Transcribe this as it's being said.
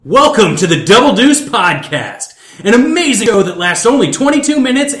Welcome to the Double Deuce Podcast, an amazing show that lasts only 22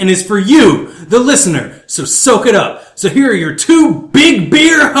 minutes and is for you, the listener, so soak it up. So here are your two big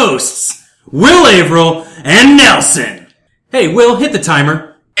beer hosts, Will Averill and Nelson. Hey, Will, hit the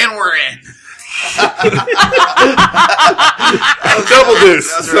timer. And we're in. Double Deuce.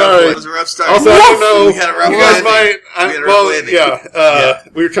 That was a rough start. Also, I don't know. We had a rough you guys landing.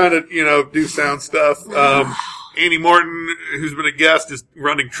 might. We were trying to, do sound stuff. Andy Morton, who's been a guest, is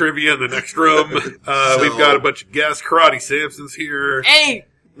running trivia in the next room. We've got a bunch of guests. Karate Samson's here. Hey!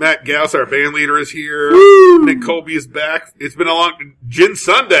 Matt Gauss, our band leader, is here. Woo! Nick Colby is back. It's been a long... Gin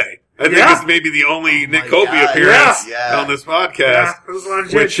Sunday. I think this may be the only Nick Colby appearance on this podcast. Yeah, it was a lot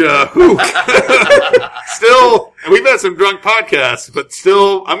of which, still, we've had some drunk podcasts, but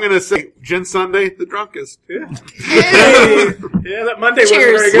still, I'm going to say Gin Sunday, the drunkest. Yeah. Hey. Yeah, that Monday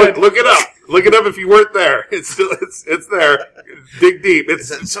Cheers. wasn't very good. Look it up. Look it up if you weren't there. It's still, it's there. Dig deep. Is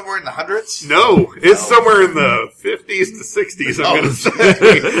that somewhere in the hundreds? No, it's somewhere in the 50s to 60s, I'm going to say.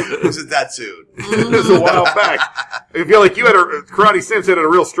 Was it that soon? It was a while back. I feel like you had Karate Samson had a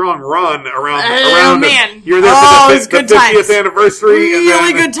real strong run around man. You were there for the 50th times. anniversary.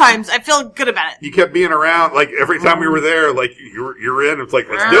 Really good times. I feel good about it. You kept being around, like every time we were there, like you're in. It's like,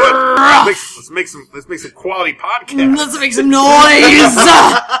 let's do it. Let's make some quality podcasts. Let's make some noise.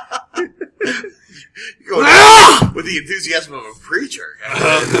 You're going with the enthusiasm of a preacher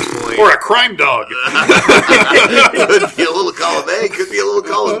at this point. Or a crime dog. Could be a little column A, could be a little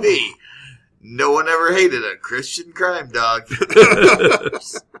column B. No one ever hated a Christian crime dog.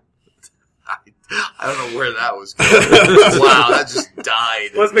 I don't know where that was going. Wow, that just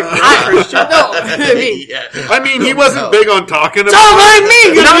died. Was McDonald Christian? No, I mean, he wasn't big on talking about don't mind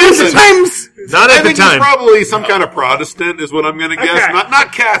me. Times. Not at the time. He's probably some kind of Protestant, is what I'm going to guess. Okay.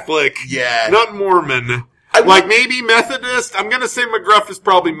 Not Catholic. Yeah. Not Mormon. Like maybe Methodist. I'm going to say McGruff is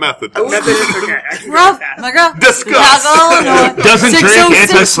probably Methodist. Methodist, okay. I can Rough, get that. McGruff. Discuss. Chicago, Doesn't drink,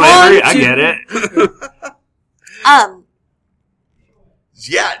 anti-slavery. I get it.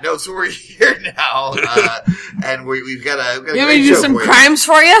 Yeah, no, so we're here now, and we've got a You great want me to do show some for you. crimes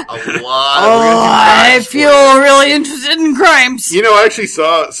for you? A lot. I feel really interested in crimes. You know, I actually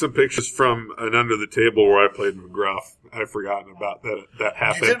saw some pictures from an Under the Table where I played McGruff. I'd forgotten about that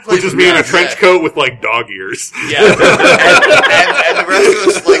happened. play Which is me in a McGruff, trench coat with, like, dog ears. Yeah, and the rest of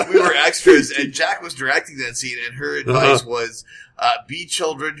us, like, we were extras, and Jack was directing that scene, and her advice was, be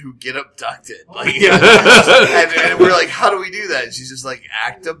children who get abducted. Like, and we're like, how do we do that? And she's just like,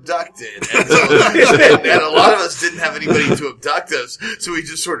 act abducted. And, so, and a lot of us didn't have anybody to abduct us, so we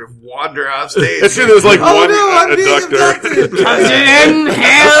just sort of wander off stage. As soon as one I'm being abductor. abducted. Cousin,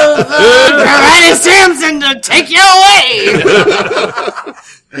 have Karate Samson to take you away.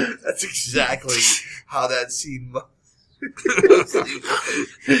 That's exactly how that scene was.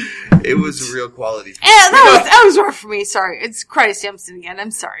 It was a real quality. Yeah, that was rough for me. Sorry. It's Karate Samson again. I'm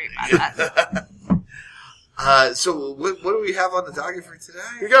sorry about that. So what do we have on the docket for today?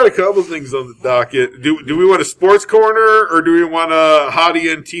 We got a couple things on the docket. Do we want a sports corner or do we want a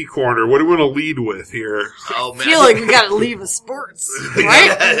hottie and tea corner? What do we want to lead with here? Oh, man. I feel like we gotta leave with sports,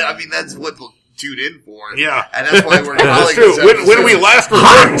 right? I mean, that's what we'll tune in for. Yeah. And that's why we're That's calling true. this When we last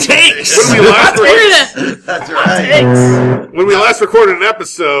recorded, That's right. when we last recorded an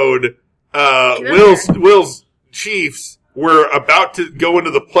episode, Will's Chiefs were about to go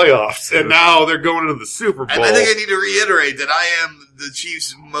into the playoffs, and now they're going into the Super Bowl. And I think I need to reiterate that I am the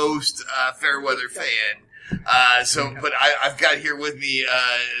Chiefs' most fair weather fan. But I've got here with me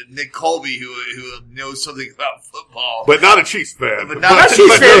Nick Colby, who knows something about football, but not a Chiefs fan. But not a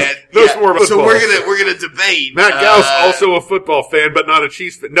Chiefs fan. Knows more about so football. we're gonna debate. Matt Gauss, also a football fan, but not a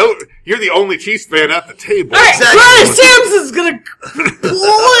Chiefs fan. No, you're the only Chiefs fan at the table. All right, Exactly. Karate Samson's gonna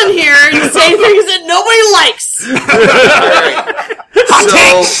pull in here and say things that nobody likes.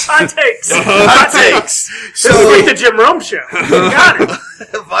 Hot takes. So This is like the Jim Rome show. You got it.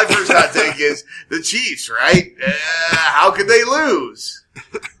 my first hot take is the Chiefs, right? How could they lose?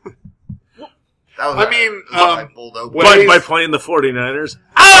 That was By playing the 49ers.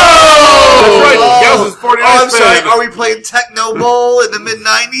 That's right. Gauss is 49ers I'm sorry. fan. Are we playing Techno Bowl in the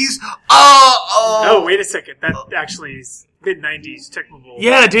mid-90s? Oh. No, wait a second. That actually is mid-90s Techno Bowl.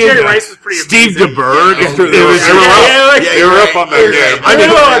 Yeah, dude. Jerry Rice was pretty Steve amazing. DeBerg. They were you're up on that You're game. I mean,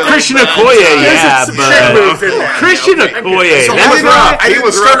 Christian Okoye, yeah, some trick moves in but there. Christian Okoye. So He I was didn't- rough. I He didn't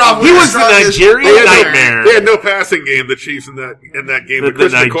was start rough. off with He the was the strongest- Nigerian nightmare. They had no passing game, the Chiefs, in that game. The But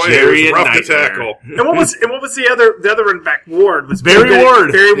Christian Okoye was Nigerian rough to nightmare. tackle. And what was the other running back? Ward was Barry pretty good. Ward.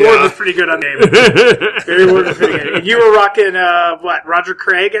 Barry Ward Yeah. was pretty good on game. Barry Ward was pretty good. And you were rocking Roger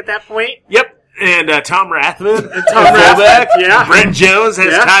Craig at that point? Yep. And Tom Rathman. Tom fullback. Rathman, yeah. Brent Jones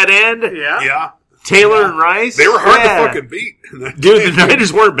has Yeah. tight end. Yeah. Yeah. Taylor and Rice. They were hard Yeah. to fucking beat. Dude, the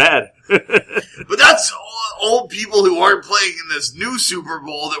Niners weren't bad. But that's old people who aren't playing in this new Super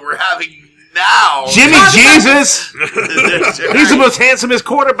Bowl that we're having now. Jimmy Jesus. He's the most handsomest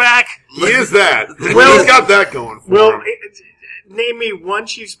quarterback. He is that. Well- He's got that going for Well, him. name me one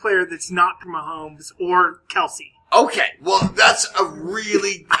Chiefs player that's not Mahomes or Kelsey. Okay, well, that's a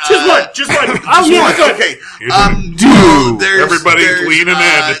really Just one. Just one. Just yeah. one. Okay, Dude. Everybody's leaning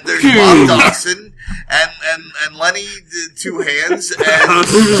in. There's Bob Dawson and Lenny the Two Hands and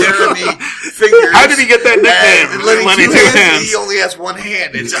Jeremy Fingers. How did he get that nickname? And Lenny Two Hands. He only has one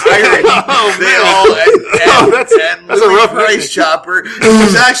hand. It's irony. They all and that's a Louis rough Price nickname. Chopper.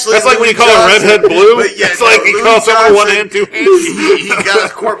 Who's actually That's like when you Louis call a Johnson, redhead blue. but yeah, It's like you Louis call someone one Johnson, hand, two hands. He got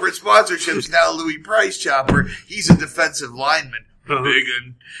his corporate sponsorships. Now Louis Price Chopper. He's a defensive lineman. Big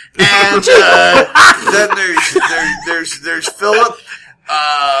un. And then there's Philip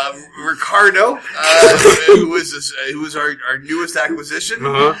Ricardo, who was our newest acquisition.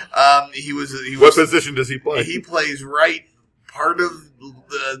 He was. What position does he play? He plays right part of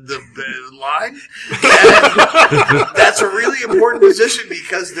the line. And that's a really important position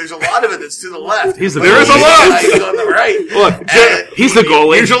because there's a lot of it that's to the left. He's the There is a lot. He's on the right. Look, And He's the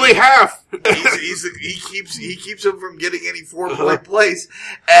goalie. usually half. he keeps him from getting any 4-point plays.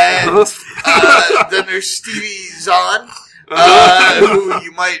 And then there's Stevie Zahn, who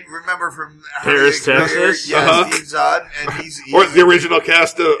you might remember from Paris, How You Get Texas. There. Yeah, Steve Zahn, and he's Or the original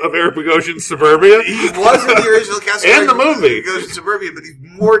cast of Eric Bogosian's Suburbia. he was in the original cast And the movie. He goes to Suburbia, but he's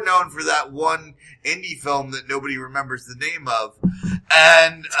more known for that one indie film that nobody remembers the name of.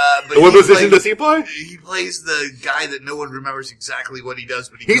 And but What he position plays- does he play? He plays the guy that no one remembers exactly what he does,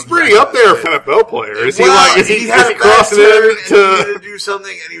 but He's comes pretty back up to there it. for an NFL player. Is he Well, like? Is he had a bad crossing turn, it and he into? needed to do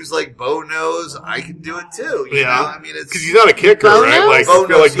something, and he was like, "Bo knows I can do it too." You know? I mean, it's Because he's not a kicker, Bo right? knows? Like Bo I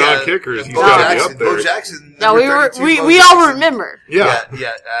feel like knows, yeah. non-kickers, he's Bo got to be Jackson. up there. Bo Jackson. No, number we were 32, Bo we all Jackson. remember. Yeah.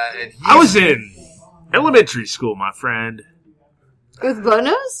 And he I was in elementary school, my friend, With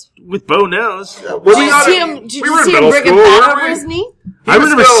Bonos? with Bo Nose. Well, Did we you got see it- him? Did we you were in see him middle bring a school, bat weren't over we? his knee? I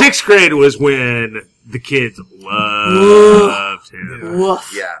remember still- 6th grade was when the kids loved him.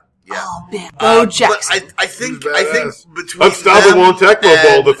 Woof. Yeah. Oh, man. Bo But Jackson. I think badass. between Unstoppable in them Tecmo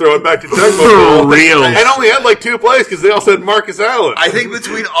Bowl and- to throw it back to Tecmo For Bowl. real. And only had like 2 plays because they all said Marcus Allen. I think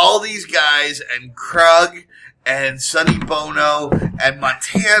between all these guys and Krug and Sonny Bono and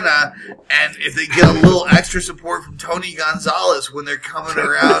Montana, and if they get a little extra support from Tony Gonzalez when they're coming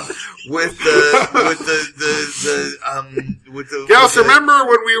around with the Gals, remember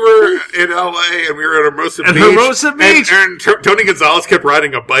when we were in LA and we were at Hermosa At Beach? Hermosa Beach? And Tony Gonzalez kept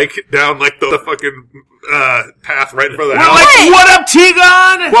riding a bike down like the fucking path right in front of the We're house. like, what up,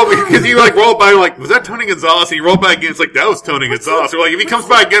 Tegon? Well, because he like rolled by, like, was that Tony Gonzalez? And he rolled by again. It's like, that was Tony Gonzalez. We're like, if he comes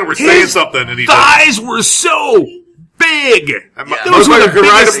by again, we're saying something. And he does. Thighs were so big. And Yeah. Those were the motherfucker could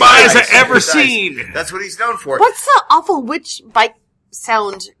ride biggest a bike. thighs I've ever Nice. seen. That's what he's known for. What's the awful witch bike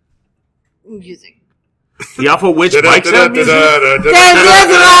sound music? The Awful Witch bike sound music?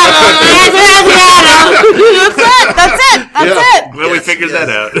 That's it. Well, we Yes, figured yes. that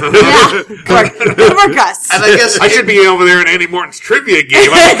out. Yeah. Good work, Gus. And I guess I should be over there in Andy Morton's trivia game.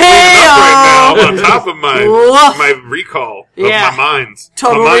 I'm cleaning up right now. I'm on top of my recall of Yeah. my minds.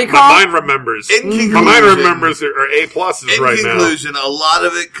 Total my recall? My mind remembers. In My mind conclusion- remembers are A pluses in right conclusion, a lot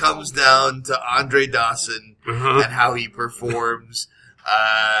of it comes down to Andre Dawson Uh-huh. and how he performs.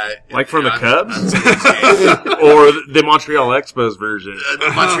 Like from the Cubs? on Sunday's game. Or the Montreal Expos version. The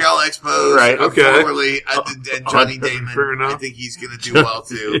Montreal Expos, Right, okay. formerly, and Johnny Damon. Fair enough. I think he's going to do well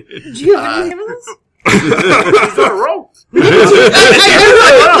too. Do you have anything for this? He's on a roll.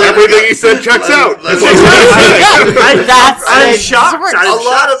 now. Everything he said checks out. Let's- That's I'm it. shocked. Works.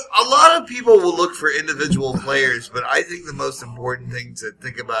 a lot of people will look for individual players, but I think the most important thing to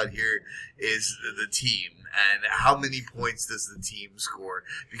think about here is the team and how many points does the team score?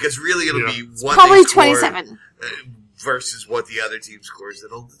 Because really, it'll Yeah. be what Probably they score, 27. versus what the other team scores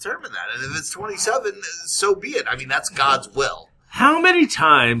that'll determine that. And if it's 27, so be it. I mean, that's God's will. How many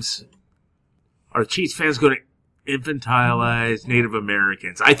times are Chiefs fans going to infantilize Native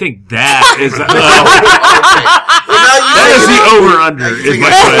Americans? I think that is Well, now you that is say- the over-under. now you Is say- my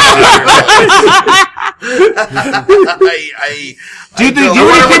question. Do you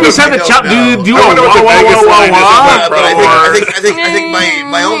think he's having chop? Do you I wonder what the Vegas line is on that But I problem. I think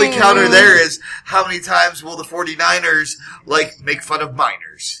my only counter there is how many times will the 49ers make fun of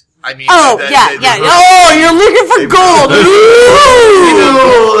minors? I mean, Oh, yeah. Oh, you're looking for gold.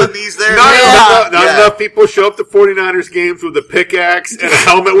 Ooh, and these there. Not enough people show up to 49ers games with a pickaxe and a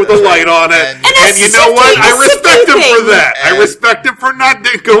helmet with a light on it. And you know what? I respect him for that. I respect him for not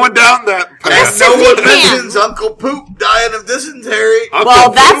going down that path. And no one mentions Uncle Poop dying of dysentery.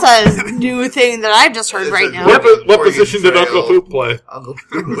 Well, that's a new thing that I just heard right now. What position did Uncle Poop play? Uncle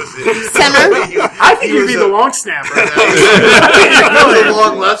Poop was Center? I think he'd be the long snapper. He was a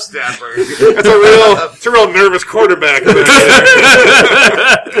long left snapper. It's a real nervous quarterback. Couldn't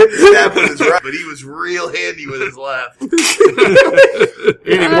snap with his right, but he was real handy with his left.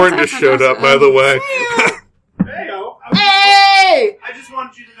 Andy Morton just showed up, by the way. Hey! I just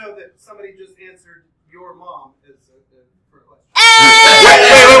wanted you to know that somebody just answered your mom for a question. Hey!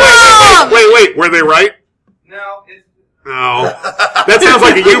 Wait. Were they right? No, it's... No. That sounds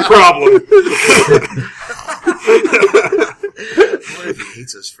like a you problem. What if he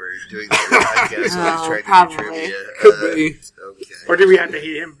hates us for doing the podcast when he's trying probably. to do trivia? Could be. Okay. Or do we have to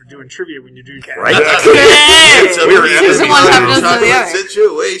hate him for doing trivia when you do cast? Right? It's a weird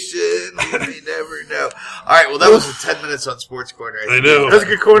situation. We never know. All right, well, that was the 10 minutes on Sports Corner. I know. That was a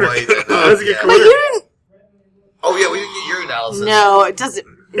good corner. That was a good But corner. you didn't... Oh, yeah, we didn't get your analysis. No, it doesn't.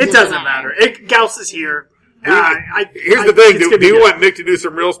 It doesn't matter. Gauss is here. Here's the thing. Do you want Nick to do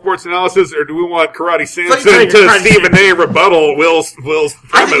some real sports analysis, or do we want Karate Samson to Stephen A. rebuttal Will's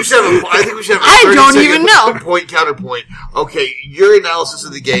I think we should have a I don't even know. point counterpoint. Okay, your analysis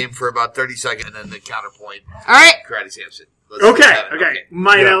of the game for about 30 seconds, and then the counterpoint. All right. Karate Samson. Okay.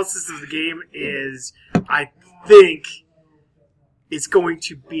 My analysis of the game is, I think it's going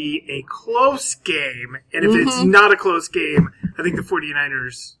to be a close game, and if it's not a close game, I think the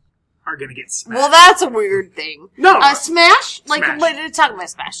 49ers are going to get smashed. Well, that's a weird thing. No. Smash? Like, Smash. wait, talk about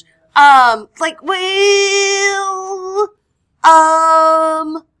Smash.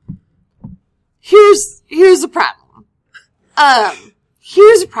 Here's the problem.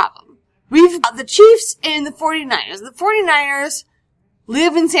 Here's the problem. We've got the Chiefs and the 49ers. The 49ers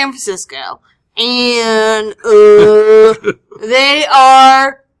live in San Francisco, and, they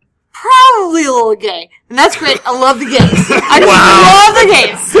are probably a little gay. And that's great. I love the gays. I just love the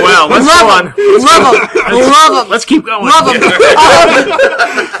gays. Well, let's go on. Love them. Love them. Let's keep going. Love them.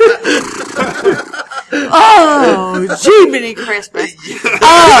 Oh, gee, mini Christmas.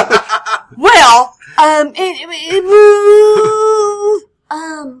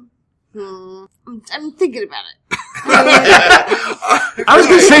 I'm thinking about it. I was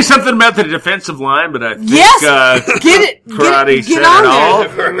going to say something about the defensive line, but I think Get it. Karate Get said on it all.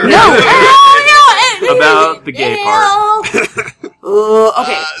 No. About the gay part.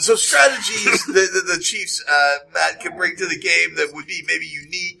 Okay. So strategies the Chiefs, Matt, can bring to the game that would be maybe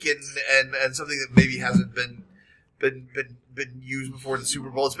unique and something that maybe hasn't been used before in the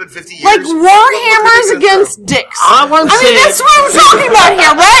Super Bowl. It's been 50 years. Like Warhammers against dicks. I mean, that's what we're talking about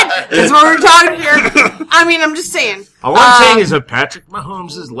here, right? That's what we're talking here. I mean, I'm just saying. All I'm saying is if Patrick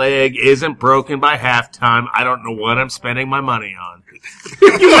Mahomes' leg isn't broken by halftime, I don't know what I'm spending my money on.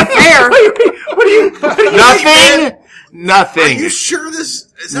 Fair. Nothing. Are you sure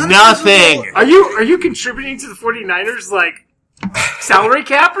this is not Nothing. Are you contributing to the 49ers, like, salary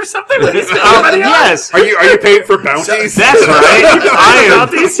cap or something? Yes. Are you paying for bounties? That's right. I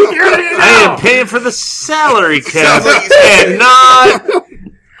am I paying for the salary cap Sounds like and not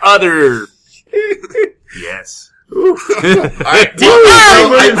other. Yes. All right.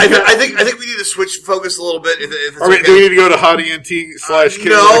 I think we need to switch focus a little bit. If it's okay. Do we need to go to Hot ENT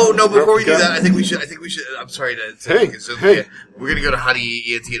 / No. Before we do that, I think we should. I'm sorry to Hey. We're going to go to Hot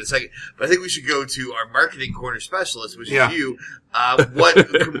ENT in a second, but I think we should go to our marketing corner specialist, which is you. What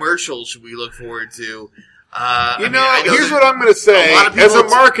commercials should we look forward to? Here's what I'm going to say. As a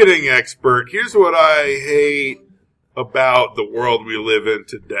marketing expert, here's what I hate about the world we live in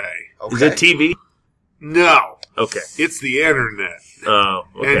today. Okay. Is it TV? No. Okay. It's the internet. Oh,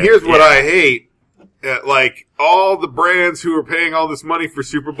 okay. And here's what I hate. Like, all the brands who are paying all this money for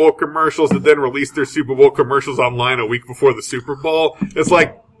Super Bowl commercials that then release their Super Bowl commercials online a week before the Super Bowl. It's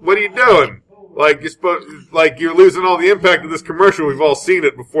like, what are you doing? Like, you're losing all the impact of this commercial. We've all seen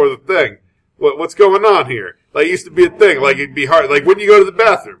it before the thing. What's going on here? Like, it used to be a thing. Like, it'd be hard. Like, when you go to the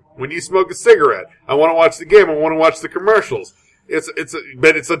bathroom, when you smoke a cigarette, I want to watch the game. I want to watch the commercials.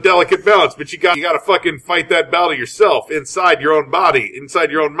 But it's a delicate balance. But you got to fucking fight that battle yourself inside your own body, inside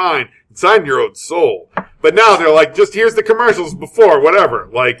your own mind, inside your own soul. But now they're like, just here's the commercials before, whatever.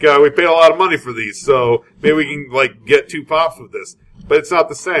 Like, we paid a lot of money for these, so maybe we can like get 2 pops with this. But it's not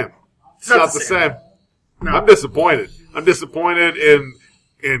the same. It's not the same. No. I'm disappointed. I'm disappointed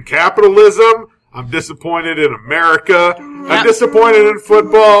in capitalism. I'm disappointed in America. I'm disappointed in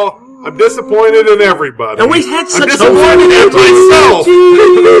football. I'm disappointed in everybody. And we had such I'm disappointed in myself.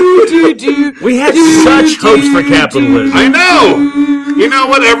 We had such hopes for capitalism. I know. You know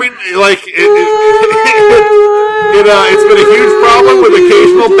what? It's been a huge problem with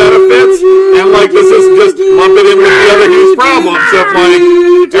occasional benefits, and this is just lumping in with the other huge problems of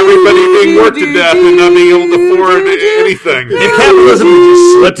everybody being worked to death and not being able to afford anything. If capitalism would just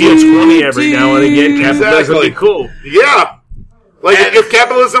slip you a 20 every now and again, capitalism would be cool. Yeah. If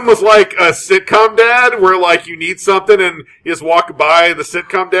capitalism was like a sitcom dad, where you need something and you just walk by the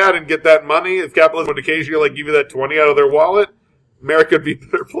sitcom dad and get that money, if capitalism would occasionally give you that 20 out of their wallet, America would be a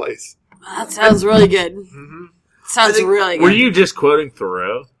better place. That sounds really good. Mm-hmm. Sounds really good. Were you just quoting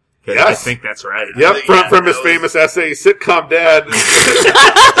Thoreau? Yes. I think that's right. Yep, from his famous essay, Sitcom Dad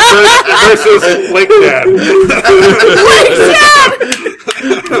versus Lake Dad. Lake Dad!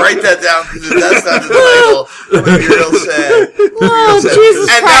 Write that down, because that's not the title. It would be real sad. Oh, Jesus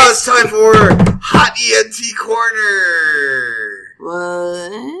and Christ. now it's time for Hot ENT Corner.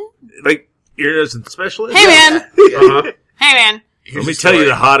 What? Ear nose and specialist? Hey, man. Uh-huh. Hey, man. Let me tell you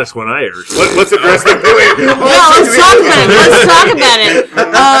the hottest one I heard. Let's address the Let's talk about it. Let's talk about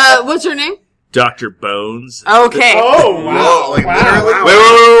it. What's her name? Dr. Bones. Okay. Oh, wow. Whoa, Wow.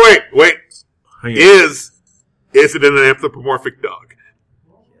 Wait. Hang on. Is it an anthropomorphic dog?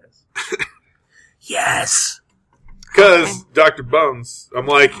 Yes. Because Dr. Bones, I'm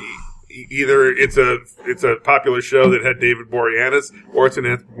either it's a popular show that had David Boreanaz, or it's an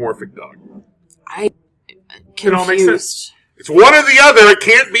anthropomorphic dog. It all makes sense. It's one or the other. It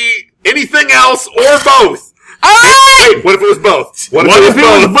can't be anything else or both. All right. Wait, what if it was both? What if it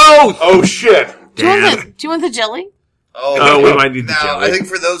was both? Oh, shit. Do you want the jelly? Oh, we might need the now, jelly. I think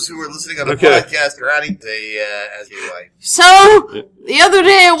for those who are listening on the Okay. podcast, Karate, they ask you why. So, the other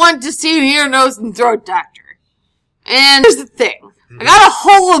day I went to see an ear, nose, and throat doctor. And here's the thing. I got a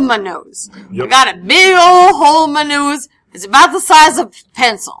hole in my nose. Yep. I got a big old hole in my nose. It's about the size of a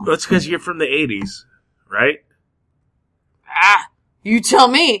pencil. That's because you're from the 80s, right? You tell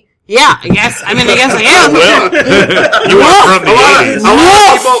me. Yeah, I guess I am. You were from the 80s.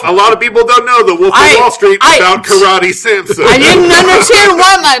 A lot of people don't know the Wolf of Wall Street without Karate Samson. I didn't understand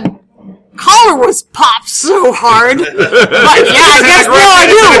why my collar was popped so hard. But yeah, I guess now I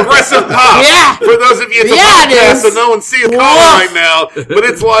It's an do. aggressive pop. Yeah. For those of you, it's a Yeah, it podcast, is. so no one sees a collar right now. But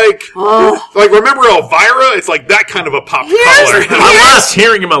it's remember Elvira? It's like that kind of a pop collar. I lost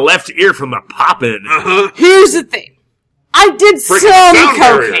hearing in my left ear from the popping. Here's the thing. I did Freaking some sound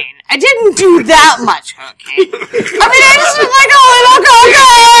barrier. cocaine. I didn't do that much cocaine. I just did like a little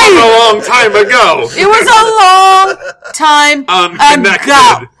cocaine. A long time ago. It was a long time Unconnected.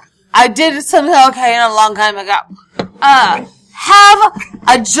 ago. I did some cocaine a long time ago. Have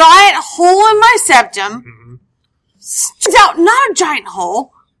a giant hole in my septum. Turns out, not a giant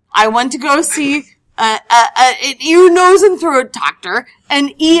hole. I went to go see an ear, nose, and throat doctor, an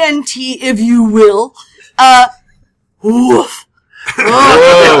ENT, if you will. Woof.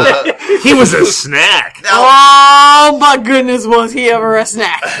 He was a snack. Oh my goodness, was he ever a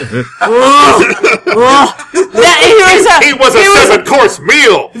snack? He was a 7-course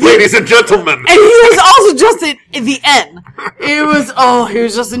meal, ladies and gentlemen. And he was also just at the end. He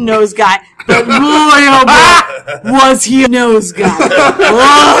was just a nose guy. But boy, oh boy, was he a nose guy.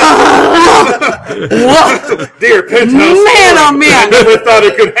 Dear Penthouse. Man, oh man. I never thought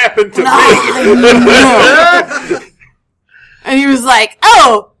it could happen to me. And he was like,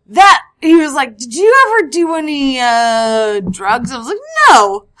 did you ever do any, drugs? I was like,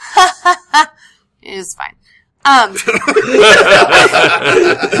 no. It was fine. What?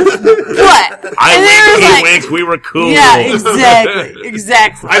 I winked, we were cool. Yeah,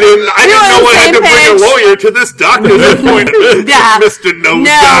 exactly. I didn't know I had to bring a lawyer to this doctor's appointment. Yeah. Mr. Nose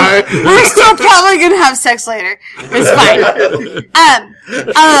Guy. We're still probably gonna have sex later. It's fine.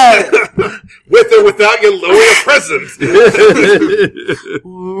 With or without your lawyer present.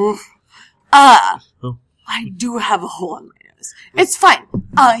 I do have a hole in my nose. It's fine.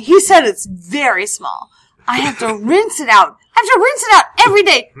 He said it's very small. I have to rinse it out. I have to rinse it out every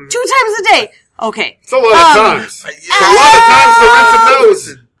day, 2 times a day. Okay. It's a lot of times. It's a lot of times to rinse a nose.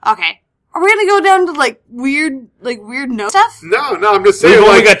 Okay. Are we gonna go down to weird nose stuff? No, I'm just saying. We've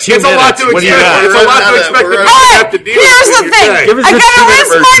only got 2 it's a lot to minutes. What do you expect. got? It's a lot to expect that you have to deal Here's with the your thing. day. Give us I the gotta 2-minute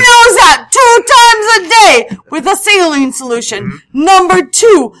rinse my nose out 2 times a day with a saline solution. Number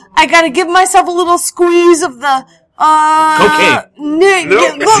 2, I gotta give myself a little squeeze of the cocaine.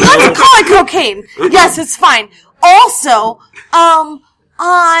 Let's call it cocaine. Yes, it's fine. Also,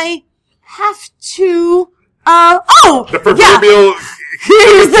 I have to The proverbial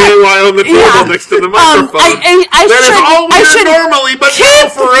Here's the KY on the table next to the microphone. That is all weird normally, but now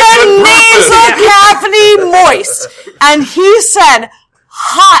for a good nasal cavity moist. And he said,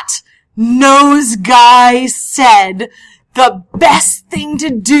 Hot Nose Guy said, the best thing to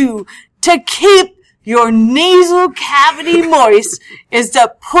do to keep your nasal cavity moist is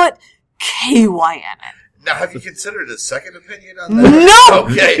to put KY in it. Now, have you considered a second opinion on that? No!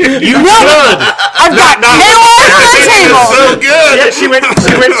 Okay. You should! I've got KY on the table! So good! Yeah, she went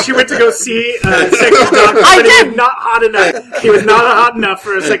to go see a second doctor. I but did. He was not hot enough. He was not hot enough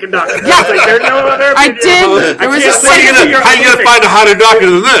for a second doctor. Yeah. Like, there's no other I opinion. did. There was a second. How you gonna find a hotter doctor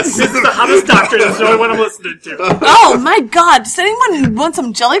than this? This is the hottest doctor. That's the only one I'm listening to. Oh my god, does anyone want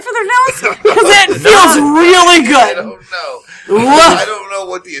some jelly for their nose? Because it feels really I good. don't know. Woof. I don't know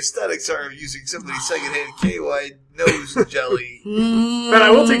what the aesthetics are of using somebody's secondhand KY nose jelly. But I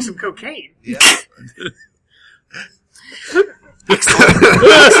will take some cocaine. Yeah.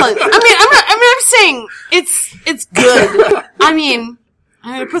 Excellent. I'm saying it's good. I'm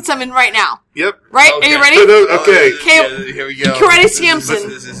gonna put some in right now. Yep. Right? Okay. Are you ready? Okay. Yeah, here we go. Karate Samson.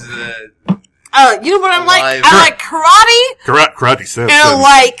 This is You know what I like? Live. I like karate, Karate Samson. and I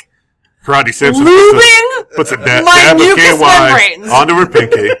like Karate Samson lubing puts a my dab of mucous KY membranes. onto her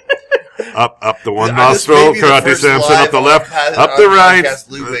pinky. Up the one Yeah, this may nostril, be the Karate first Samson. live Up the on left, podcast- up on the right, podcast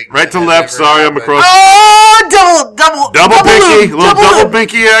lubing right to that left. has Sorry, ever I'm happened. across. Oh, double Pinky, lube, little double lube.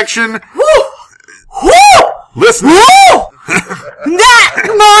 pinky action. Woo! Woo! Listen, Woo!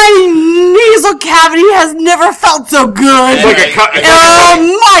 That my nasal cavity has never felt so good. it's like a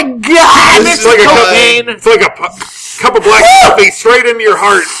Oh my god! it's like it's like a cup of black coffee straight into your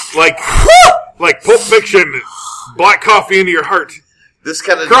heart, like Pulp Fiction, black coffee into your heart. This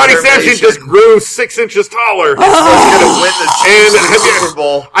kind of Karate Samson just grew 6 inches taller. going to win And the Super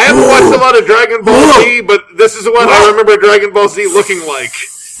Bowl. I haven't watched a lot of Dragon Ball Z, but this is what I remember Dragon Ball Z looking like.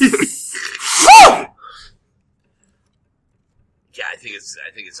 Yeah, I think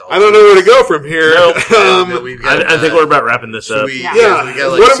it's all. I don't know where to go from here. I think we're about wrapping this up. We Yeah. got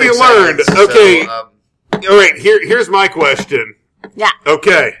What have we 6 learned? seconds, Okay. So, All right, here's my question. Yeah.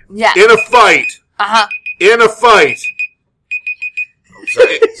 Okay. Yeah. In a fight,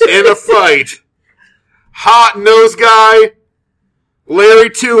 Hot Nose Guy, Lenny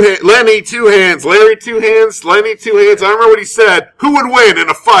Two Hands. I don't remember what he said. Who would win in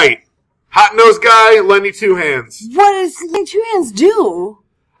a fight? Hot Nose Guy, Lenny Two Hands. What does like two hands do?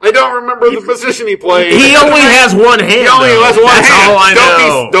 I don't remember the position he played. He only has one hand. He only though. has one That's hand. all I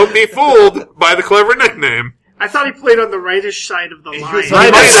know. Don't be fooled by the clever nickname. I thought he played on the rightish side of the line. was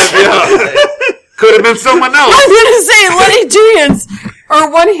Right. Could have been someone else. I was gonna say Lenny two hands or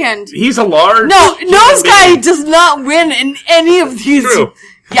one hand. He's a large. No, human nose guy being. does not win in any of these. True.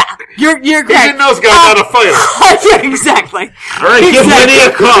 Yeah, you're He's correct. a nose guy, not a fighter. Yeah, exactly. All right, give Exactly. Lenny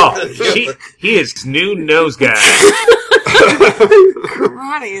a call. He is new nose guy.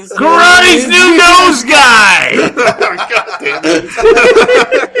 Karate's Karate's new nose guy.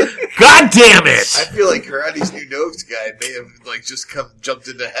 God damn I it! feel like Karate's new nose guy may have just jumped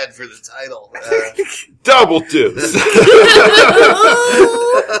into head for the title. Double deuce.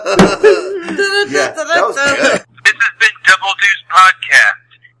 Yeah, that was good. This has been Double Deuce Podcast.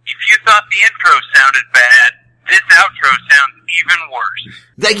 If you thought the intro sounded bad, this outro sounds even worse.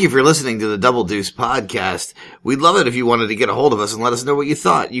 Thank you for listening to the Double Deuce Podcast. We'd love it if you wanted to get a hold of us and let us know what you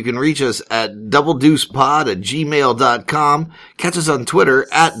thought. You can reach us at doubledeucepod@gmail.com. Catch us on Twitter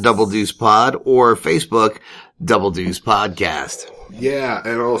at doubledeucepod or Facebook Double Deuce Podcast. Yeah,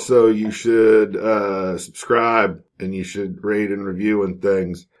 and also you should subscribe and you should rate and review and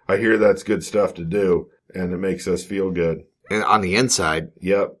things. I hear that's good stuff to do, and it makes us feel good. And on the inside,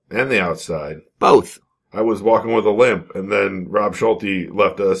 Yep, and the outside. both. I was walking with a limp, and then Rob Schulte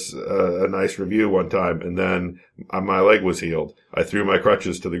left us a nice review one time, and then my leg was healed. I threw my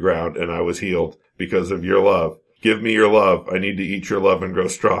crutches to the ground, and I was healed because of your love. Give me your love. I need to eat your love and grow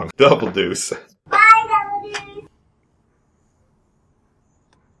strong. Double deuce. Double